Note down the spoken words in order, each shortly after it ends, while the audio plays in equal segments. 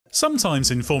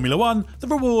Sometimes in Formula 1, the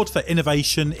reward for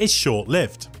innovation is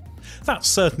short-lived. That's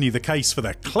certainly the case for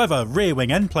the clever rear-wing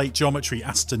endplate geometry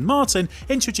Aston Martin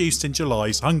introduced in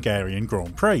July's Hungarian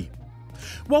Grand Prix.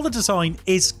 While the design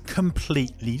is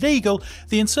completely legal,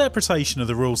 the interpretation of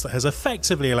the rules that has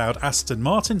effectively allowed Aston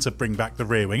Martin to bring back the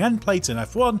rear-wing endplate in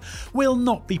F1 will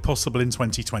not be possible in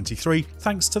 2023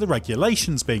 thanks to the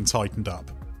regulations being tightened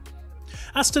up.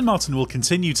 Aston Martin will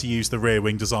continue to use the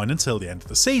rear-wing design until the end of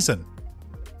the season.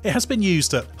 It has been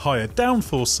used at higher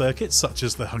downforce circuits such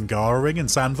as the Hungarian and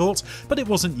Zandvoort, but it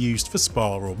wasn't used for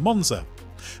Spa or Monza.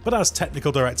 But as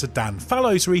technical director Dan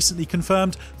Fallows recently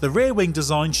confirmed, the rear-wing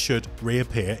design should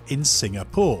reappear in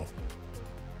Singapore.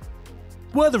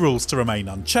 Were the rules to remain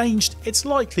unchanged, it's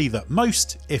likely that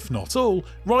most, if not all,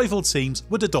 rival teams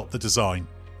would adopt the design.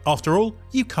 After all,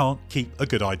 you can't keep a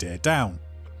good idea down.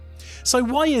 So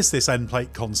why is this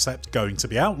endplate concept going to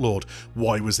be outlawed?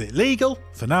 Why was it legal,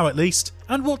 for now at least,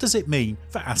 and what does it mean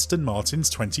for Aston Martin's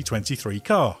 2023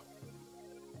 car?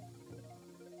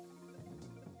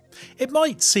 It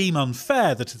might seem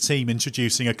unfair that a team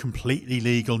introducing a completely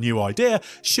legal new idea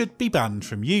should be banned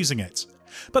from using it,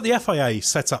 but the FIA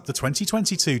set up the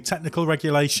 2022 technical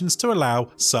regulations to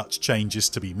allow such changes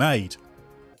to be made.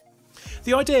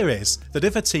 The idea is that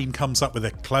if a team comes up with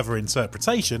a clever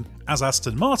interpretation, as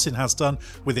Aston Martin has done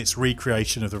with its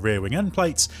recreation of the rear-wing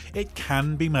endplates, it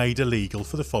can be made illegal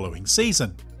for the following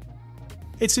season.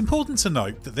 It's important to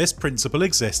note that this principle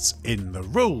exists in the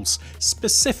rules,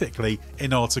 specifically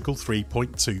in Article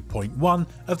 3.2.1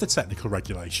 of the technical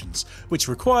regulations, which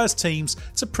requires teams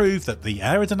to prove that the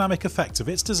aerodynamic effect of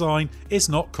its design is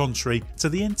not contrary to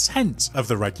the intent of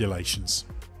the regulations.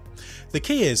 The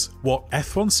key is what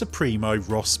F1 Supremo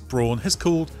Ross Brawn has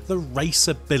called the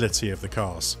raceability of the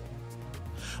cars.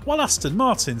 While Aston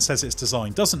Martin says its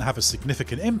design doesn't have a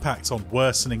significant impact on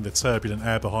worsening the turbulent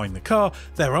air behind the car,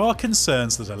 there are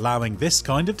concerns that allowing this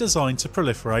kind of design to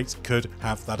proliferate could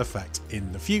have that effect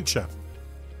in the future.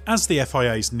 As the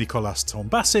FIA's Nicolas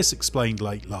Tombassis explained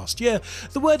late last year,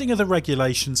 the wording of the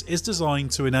regulations is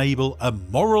designed to enable a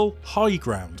moral high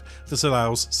ground that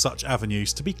allows such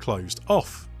avenues to be closed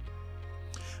off.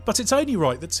 But it's only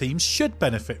right that teams should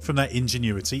benefit from their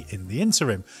ingenuity in the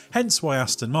interim, hence why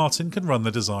Aston Martin can run the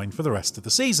design for the rest of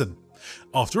the season.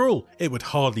 After all, it would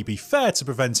hardly be fair to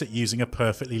prevent it using a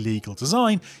perfectly legal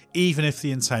design, even if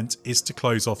the intent is to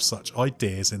close off such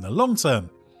ideas in the long term.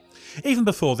 Even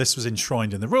before this was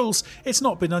enshrined in the rules, it's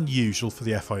not been unusual for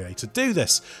the FIA to do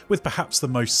this, with perhaps the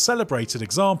most celebrated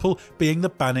example being the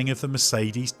banning of the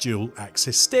Mercedes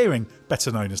dual-axis steering,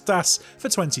 better known as DAS, for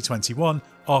 2021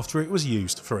 after it was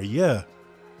used for a year.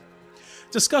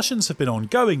 Discussions have been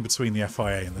ongoing between the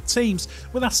FIA and the teams,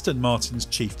 with Aston Martin's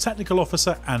Chief Technical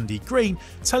Officer Andy Green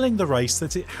telling the race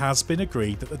that it has been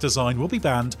agreed that the design will be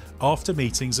banned after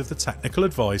meetings of the Technical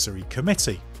Advisory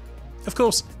Committee. Of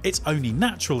course, it's only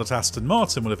natural that Aston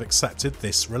Martin will have accepted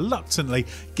this reluctantly,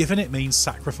 given it means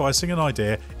sacrificing an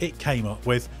idea it came up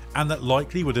with and that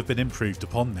likely would have been improved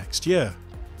upon next year.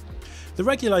 The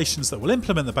regulations that will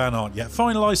implement the ban aren't yet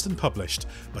finalised and published,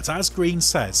 but as Green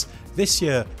says, this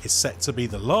year is set to be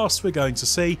the last we're going to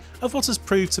see of what has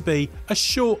proved to be a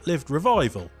short-lived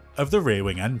revival of the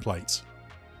rear-wing endplate.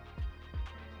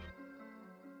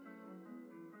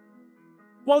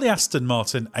 While the Aston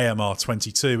Martin AMR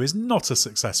 22 is not a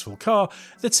successful car,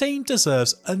 the team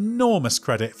deserves enormous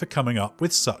credit for coming up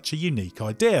with such a unique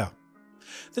idea.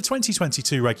 The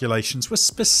 2022 regulations were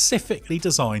specifically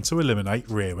designed to eliminate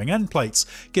rear-wing endplates,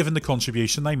 given the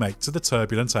contribution they make to the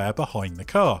turbulent air behind the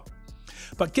car.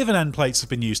 But given endplates have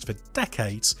been used for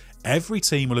decades, every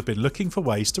team will have been looking for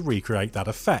ways to recreate that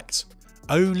effect.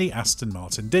 Only Aston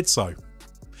Martin did so.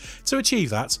 To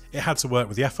achieve that, it had to work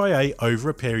with the FIA over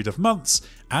a period of months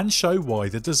and show why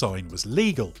the design was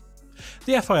legal.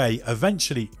 The FIA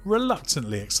eventually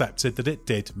reluctantly accepted that it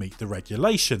did meet the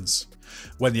regulations.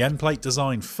 When the endplate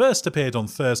design first appeared on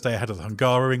Thursday ahead of the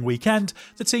Hungarian weekend,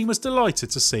 the team was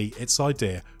delighted to see its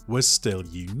idea was still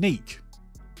unique.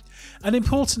 An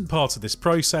important part of this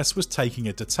process was taking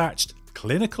a detached,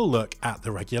 clinical look at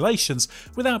the regulations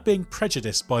without being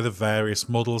prejudiced by the various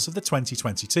models of the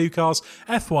 2022 cars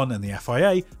F1 and the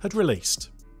FIA had released.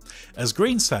 As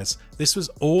Green says, this was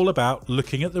all about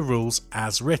looking at the rules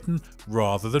as written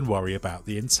rather than worry about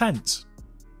the intent.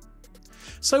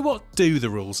 So what do the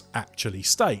rules actually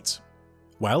state?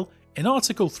 Well, in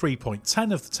Article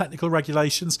 3.10 of the technical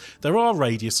regulations, there are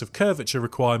radius of curvature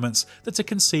requirements that are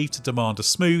conceived to demand a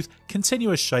smooth,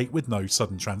 continuous shape with no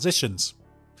sudden transitions.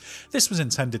 This was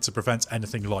intended to prevent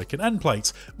anything like an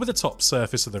endplate, with the top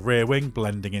surface of the rear wing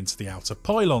blending into the outer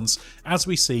pylons, as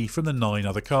we see from the 9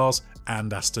 other cars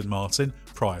and Aston Martin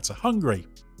prior to Hungary.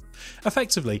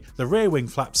 Effectively, the rear wing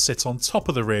flaps sit on top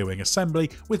of the rear wing assembly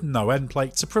with no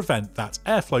endplate to prevent that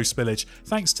airflow spillage,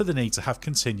 thanks to the need to have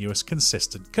continuous,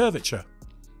 consistent curvature.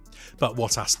 But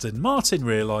what Aston Martin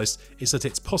realised is that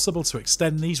it's possible to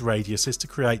extend these radiuses to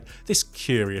create this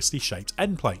curiously shaped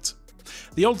endplate.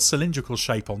 The odd cylindrical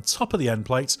shape on top of the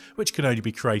endplate, which can only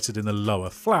be created in the lower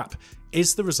flap,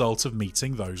 is the result of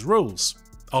meeting those rules.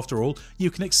 After all, you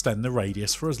can extend the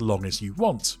radius for as long as you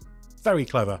want. Very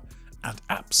clever, and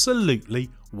absolutely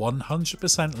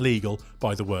 100% legal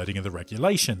by the wording of the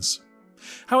regulations.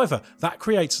 However, that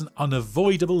creates an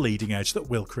unavoidable leading edge that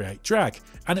will create drag,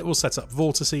 and it will set up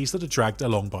vortices that are dragged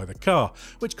along by the car,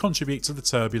 which contribute to the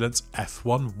turbulence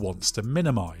F1 wants to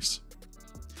minimise.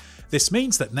 This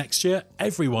means that next year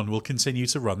everyone will continue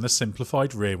to run the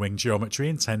simplified rear wing geometry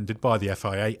intended by the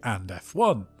FIA and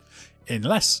F1,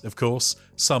 unless, of course,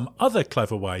 some other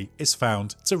clever way is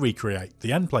found to recreate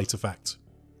the endplate effect.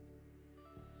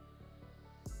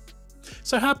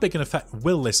 So how big an effect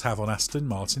will this have on Aston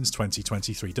Martin's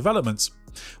 2023 development?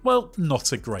 Well,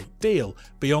 not a great deal,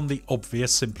 beyond the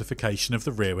obvious simplification of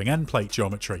the rear wing endplate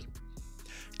geometry.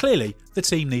 Clearly, the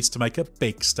team needs to make a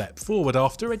big step forward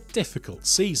after a difficult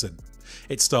season.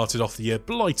 It started off the year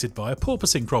blighted by a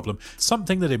porpoising problem,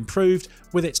 something that improved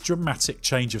with its dramatic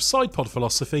change of sidepod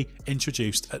philosophy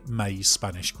introduced at May's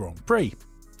Spanish Grand Prix.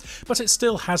 But it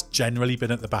still has generally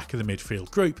been at the back of the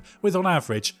midfield group, with on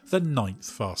average the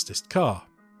 9th fastest car.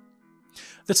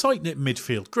 The tight-knit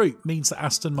midfield group means that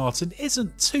Aston Martin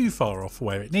isn't too far off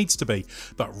where it needs to be,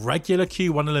 but regular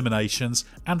Q1 eliminations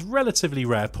and relatively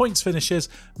rare points finishes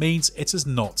means it has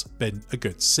not been a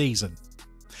good season.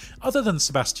 Other than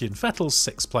Sebastian Vettel's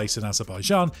 6th place in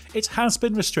Azerbaijan, it has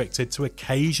been restricted to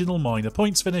occasional minor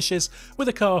points finishes with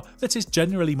a car that is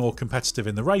generally more competitive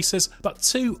in the races but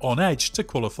too on edge to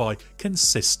qualify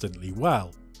consistently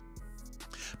well.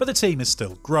 But the team is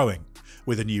still growing,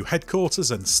 with a new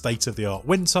headquarters and state-of-the-art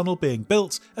wind tunnel being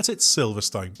built at its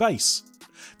Silverstone base.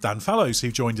 Dan Fallows,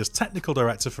 who joined as technical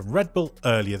director from Red Bull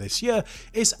earlier this year,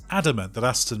 is adamant that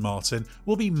Aston Martin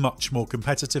will be much more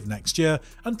competitive next year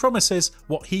and promises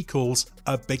what he calls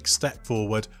a big step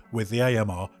forward with the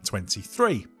AMR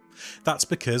 23. That's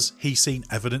because he's seen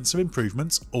evidence of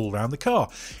improvements all around the car,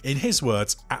 in his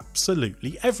words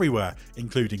absolutely everywhere,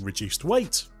 including reduced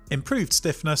weight, improved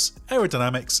stiffness,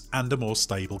 aerodynamics and a more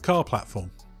stable car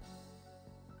platform.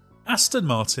 Aston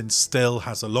Martin still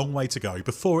has a long way to go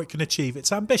before it can achieve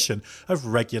its ambition of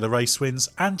regular race wins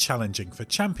and challenging for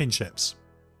championships.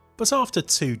 But after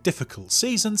 2 difficult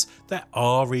seasons, there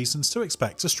are reasons to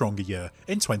expect a stronger year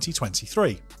in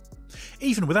 2023.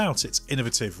 Even without its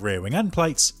innovative rear wing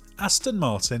endplates, Aston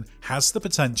Martin has the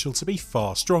potential to be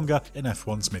far stronger in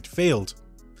F1's midfield.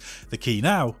 The key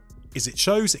now is it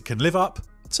shows it can live up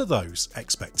to those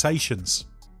expectations.